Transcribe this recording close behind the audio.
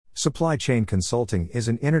Supply chain consulting is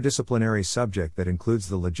an interdisciplinary subject that includes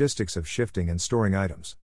the logistics of shifting and storing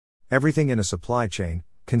items. Everything in a supply chain,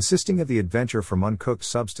 consisting of the adventure from uncooked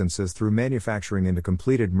substances through manufacturing into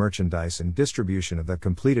completed merchandise and distribution of that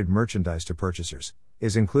completed merchandise to purchasers,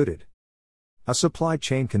 is included. A supply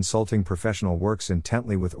chain consulting professional works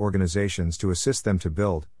intently with organizations to assist them to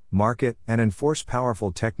build, market, and enforce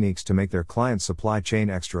powerful techniques to make their clients' supply chain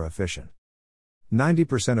extra efficient.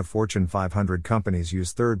 90% of Fortune 500 companies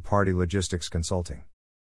use third-party logistics consulting.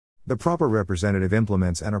 The proper representative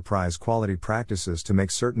implements enterprise quality practices to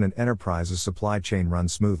make certain an enterprise's supply chain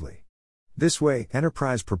runs smoothly. This way,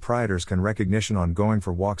 enterprise proprietors can recognition ongoing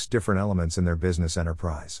for walks different elements in their business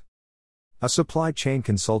enterprise. A supply chain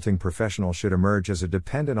consulting professional should emerge as a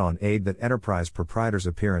dependent on aid that enterprise proprietors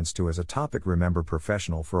appearance to as a topic remember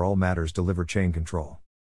professional for all matters deliver chain control.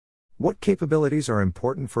 What capabilities are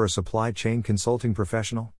important for a supply chain consulting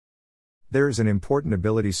professional? There is an important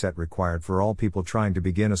ability set required for all people trying to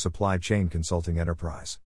begin a supply chain consulting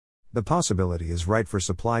enterprise. The possibility is right for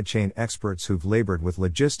supply chain experts who've labored with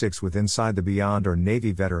logistics with Inside the Beyond or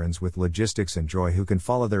Navy veterans with Logistics Enjoy who can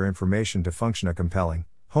follow their information to function a compelling,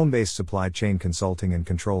 home-based supply chain consulting and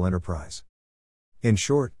control enterprise. In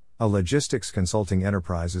short, a logistics consulting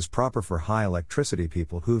enterprise is proper for high electricity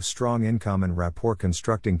people who've strong income and rapport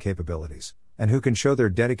constructing capabilities, and who can show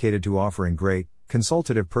they're dedicated to offering great,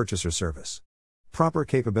 consultative purchaser service. Proper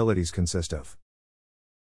capabilities consist of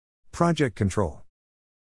project control,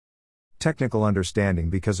 technical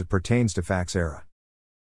understanding because it pertains to fax era,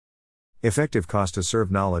 effective cost to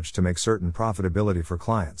serve knowledge to make certain profitability for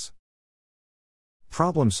clients,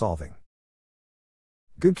 problem solving,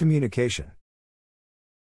 good communication,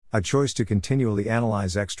 a choice to continually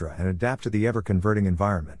analyze extra and adapt to the ever-converting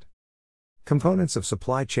environment. Components of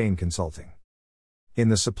supply chain consulting. In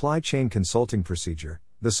the supply chain consulting procedure,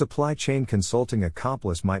 the supply chain consulting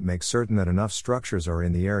accomplice might make certain that enough structures are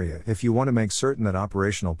in the area if you want to make certain that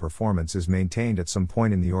operational performance is maintained at some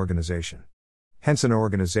point in the organization. Hence, an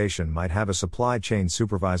organization might have a supply chain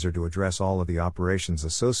supervisor to address all of the operations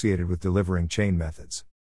associated with delivering chain methods.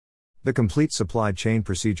 The complete supply chain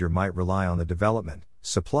procedure might rely on the development,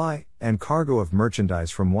 supply, and cargo of merchandise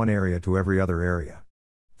from one area to every other area.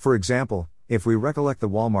 For example, if we recollect the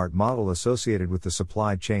Walmart model associated with the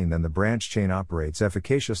supply chain, then the branch chain operates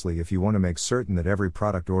efficaciously if you want to make certain that every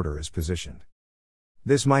product order is positioned.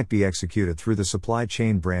 This might be executed through the supply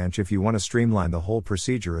chain branch if you want to streamline the whole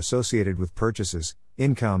procedure associated with purchases,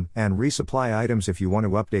 income, and resupply items if you want to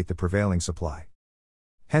update the prevailing supply.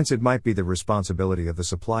 Hence, it might be the responsibility of the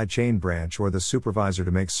supply chain branch or the supervisor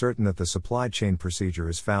to make certain that the supply chain procedure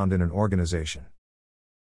is found in an organization.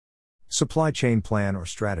 Supply chain plan or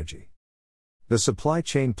strategy. The supply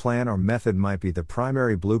chain plan or method might be the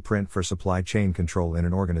primary blueprint for supply chain control in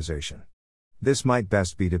an organization. This might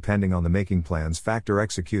best be depending on the making plans factor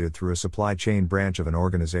executed through a supply chain branch of an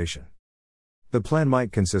organization. The plan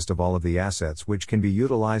might consist of all of the assets which can be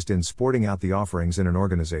utilized in sporting out the offerings in an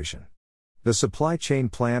organization. The supply chain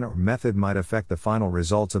plan or method might affect the final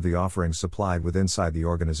results of the offerings supplied with inside the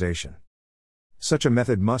organization. Such a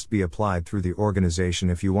method must be applied through the organization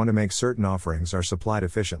if you want to make certain offerings are supplied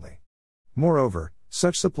efficiently. Moreover,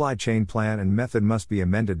 such supply chain plan and method must be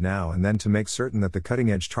amended now and then to make certain that the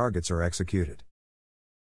cutting-edge targets are executed.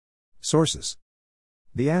 Sources.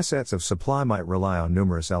 The assets of supply might rely on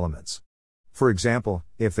numerous elements. For example,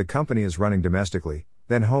 if the company is running domestically,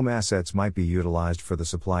 then home assets might be utilized for the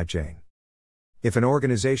supply chain. If an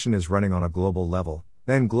organization is running on a global level,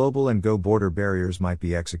 then global and go-border barriers might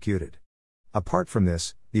be executed. Apart from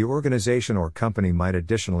this, the organization or company might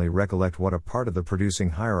additionally recollect what a part of the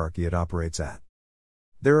producing hierarchy it operates at.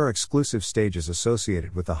 There are exclusive stages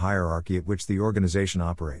associated with the hierarchy at which the organization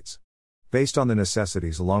operates. Based on the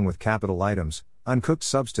necessities along with capital items, uncooked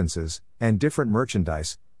substances, and different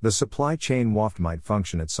merchandise, the supply chain WAFT might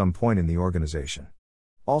function at some point in the organization.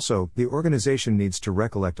 Also, the organization needs to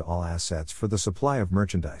recollect all assets for the supply of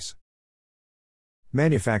merchandise.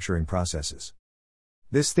 Manufacturing processes.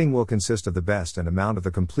 This thing will consist of the best and amount of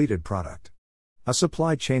the completed product. A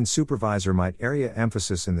supply chain supervisor might area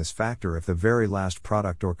emphasis in this factor if the very last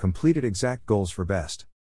product or completed exact goals for best.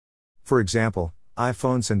 For example,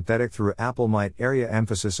 iPhone synthetic through Apple might area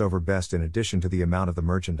emphasis over best in addition to the amount of the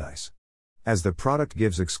merchandise. As the product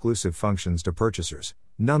gives exclusive functions to purchasers,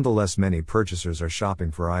 nonetheless many purchasers are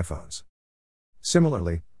shopping for iPhones.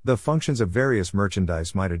 Similarly, the functions of various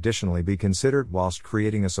merchandise might additionally be considered whilst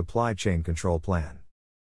creating a supply chain control plan.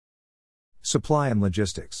 Supply and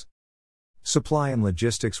logistics. Supply and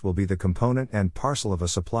logistics will be the component and parcel of a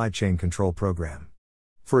supply chain control program.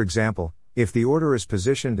 For example, if the order is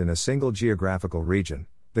positioned in a single geographical region,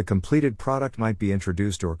 the completed product might be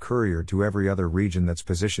introduced or couriered to every other region that's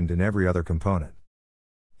positioned in every other component.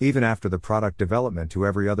 Even after the product development to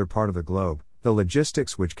every other part of the globe, the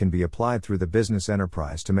logistics which can be applied through the business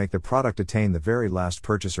enterprise to make the product attain the very last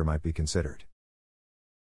purchaser might be considered.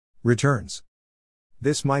 Returns.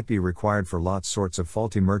 This might be required for lots sorts of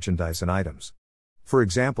faulty merchandise and items. For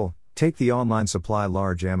example, take the online supply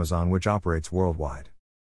large Amazon, which operates worldwide.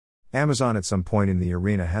 Amazon at some point in the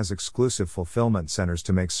arena has exclusive fulfillment centers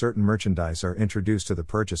to make certain merchandise are introduced to the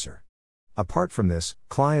purchaser. Apart from this,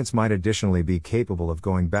 clients might additionally be capable of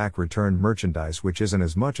going back returned merchandise which isn't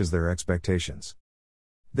as much as their expectations.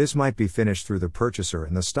 This might be finished through the purchaser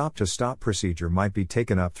and the stop-to-stop procedure might be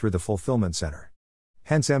taken up through the fulfillment center.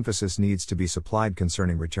 Hence emphasis needs to be supplied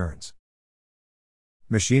concerning returns.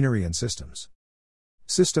 Machinery and systems.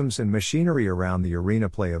 Systems and machinery around the arena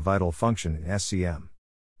play a vital function in SCM.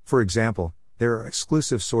 For example, there are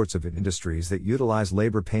exclusive sorts of industries that utilize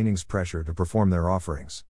labor paintings pressure to perform their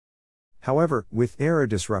offerings. However, with era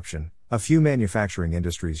disruption, a few manufacturing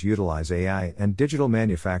industries utilize AI and digital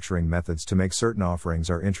manufacturing methods to make certain offerings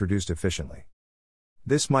are introduced efficiently.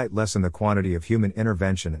 This might lessen the quantity of human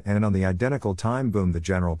intervention and on the identical time boom the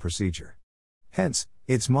general procedure. Hence,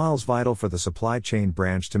 it's miles vital for the supply chain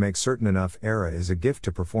branch to make certain enough era is a gift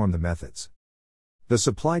to perform the methods. The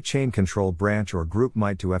supply chain control branch or group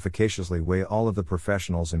might to efficaciously weigh all of the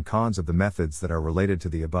professionals and cons of the methods that are related to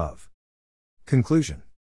the above. Conclusion.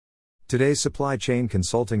 Today's supply chain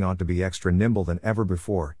consulting ought to be extra nimble than ever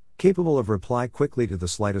before, capable of reply quickly to the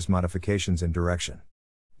slightest modifications in direction.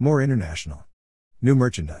 More international. New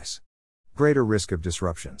merchandise. Greater risk of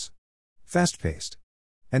disruptions. Fast-paced.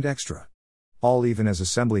 And extra. All even as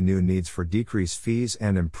assembly new needs for decreased fees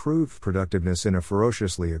and improved productiveness in a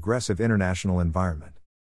ferociously aggressive international environment.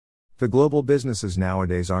 The global businesses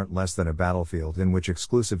nowadays aren't less than a battlefield in which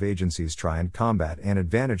exclusive agencies try and combat and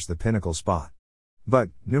advantage the pinnacle spot.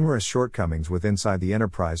 But, numerous shortcomings with inside the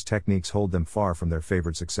enterprise techniques hold them far from their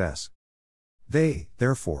favored success. They,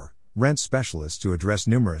 therefore, rent specialists to address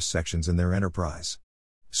numerous sections in their enterprise.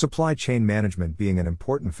 Supply chain management being an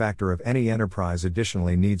important factor of any enterprise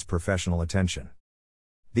additionally needs professional attention.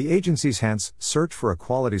 The agencies hence search for a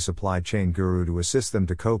quality supply chain guru to assist them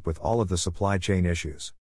to cope with all of the supply chain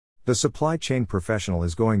issues. The supply chain professional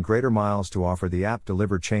is going greater miles to offer the app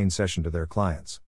deliver chain session to their clients.